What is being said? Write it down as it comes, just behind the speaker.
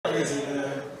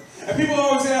And people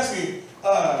always ask me,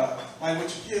 like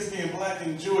with your kids being black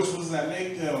and Jewish, what does that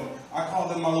make them? I call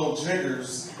them my little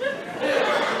jiggers.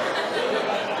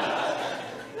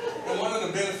 And one of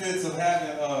the benefits of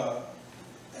having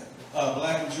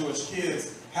black and Jewish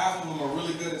kids, half of them are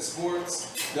really good at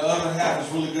sports, the other half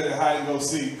is really good at hide and go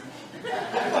seek.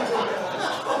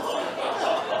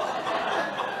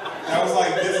 That was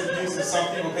like bits and pieces. Some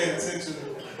people paid attention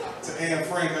to Anne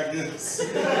Frank, I guess.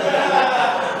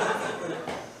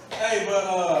 Hey,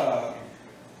 but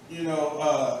you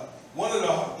know, one of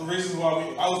the reasons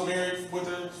why I was married with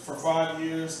her for 5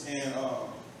 years, and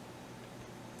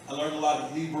I learned a lot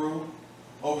of Hebrew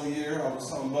over the year. I was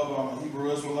telling Bubba I'm a Hebrew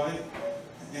Israelite,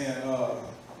 and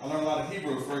I learned a lot of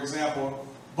Hebrew. For example,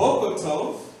 Boker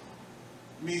Tov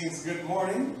means good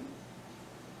morning.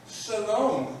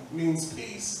 Shalom means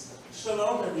peace.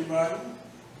 Shalom, everybody.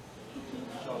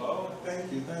 Shalom.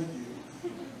 Thank you, thank you.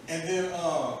 And then,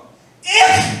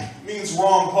 it means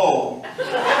wrong pole. Yeah,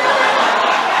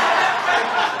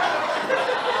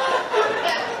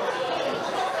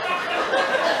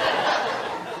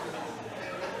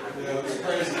 it was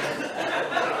crazy.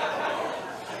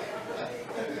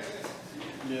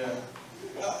 Yeah.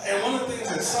 And one of the things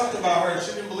that sucked about her,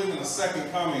 she didn't believe in the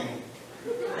second coming.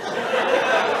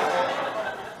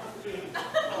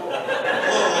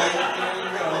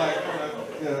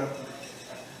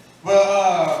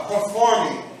 But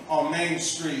performing on Main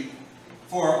Street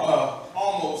for an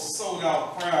almost sold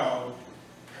out crowd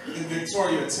in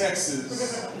Victoria, Texas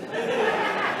is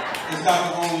not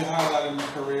the only highlight of my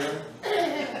career. I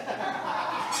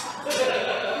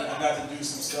got to do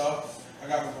some stuff. I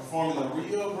got to perform in the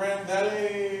Rio Grand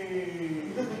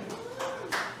Valley.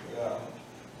 Yeah.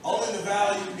 Only in the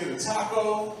valley you can get a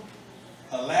taco,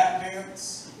 a lap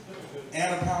dance,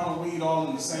 and a pound of weed all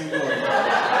in the same building.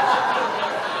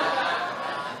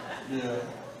 Yeah.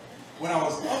 When I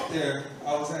was up there,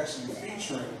 I was actually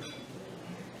featuring.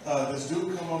 This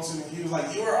dude come up to me, he was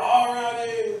like, "You were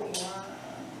already.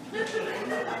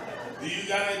 Do you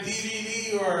got a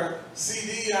DVD or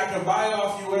CD I can buy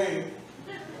off you, eh?"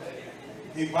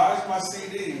 He buys my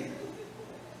CD.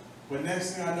 But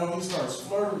next thing I know, he starts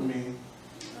flirting with me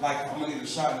like I'm gonna need a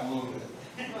shot in a little bit.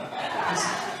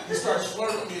 He starts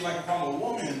flirting with me like if I'm a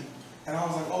woman. And I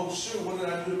was like, oh shoot, what did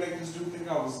I do to make this dude think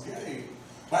I was gay?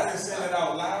 But I didn't say that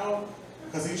out loud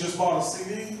because he just bought a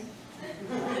CD.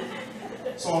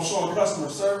 So I'm showing customer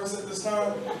service at this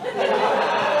time.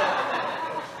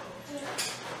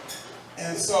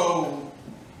 And so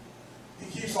he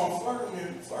keeps on flirting me.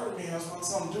 I was about to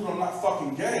tell him, dude, I'm not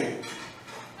fucking gay.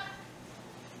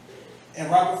 And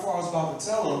right before I was about to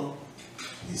tell him,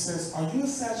 he says, "Are you a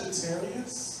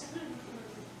Sagittarius?"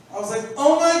 I was like,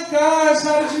 "Oh my gosh,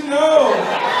 how did you know?"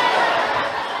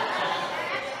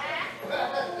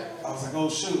 I was like, oh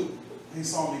shoot. He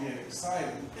saw me get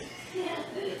excited.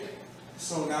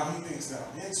 So now he thinks that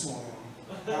I'm into him.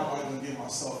 How am I going to get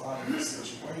myself out of this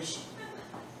situation?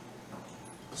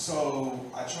 So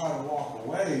I try to walk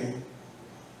away,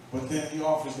 but then he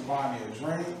offers to buy me a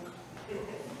drink.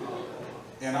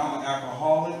 And I'm an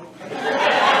alcoholic.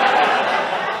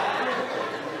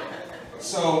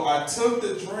 So I took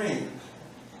the drink,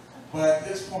 but at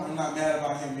this point I'm not mad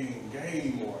about him being gay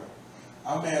anymore.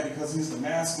 I'm mad because he's the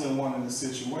masculine one in the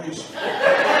situation.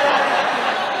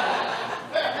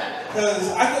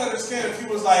 Because I could understand if he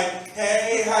was like,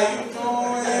 "Hey, how you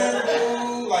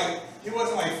doing?" Like, he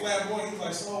wasn't like flamboyant. He was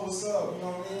like, "So what's up?" You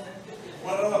know what I mean?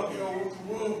 What up? You know,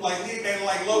 woo. Like, and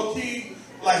like low key,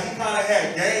 like he kind of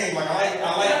had game. Like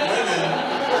I like women,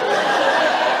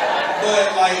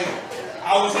 but like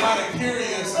I was kind of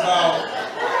curious about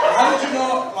how did you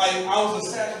know? Like I was a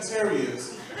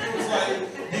Sagittarius. He was like,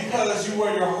 because you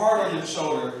wear your heart on your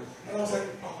shoulder, and I was like,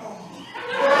 oh.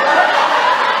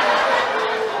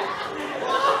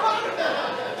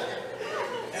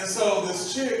 And so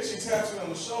this chick, she taps me on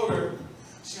the shoulder.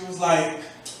 She was like,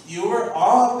 "You were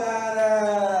all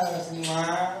badass,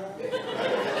 man."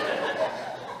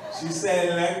 She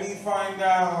said, "Let me find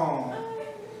out."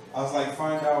 I was like,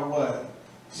 "Find out what?"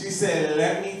 She said,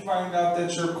 "Let me find out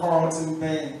that you're Carlton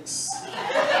Banks."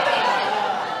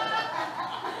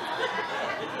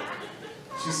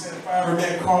 She said, "If I ever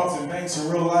met Carlton Banks in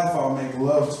real life, I'll make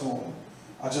love to him."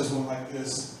 I just went like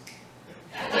this.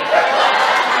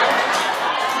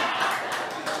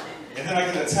 And then I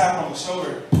get a tap on the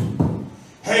shoulder.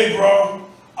 "Hey, bro,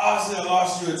 obviously I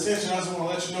lost your attention. I just want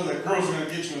to let you know that girls are going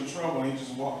to get you in trouble." And he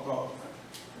just walked off.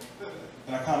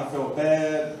 And I kind of felt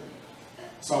bad.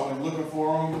 So I went looking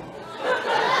for him. I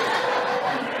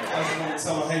just wanted to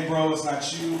tell him, "Hey, bro, it's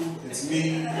not you. It's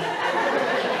me.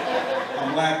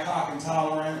 I'm black cock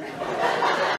intolerant."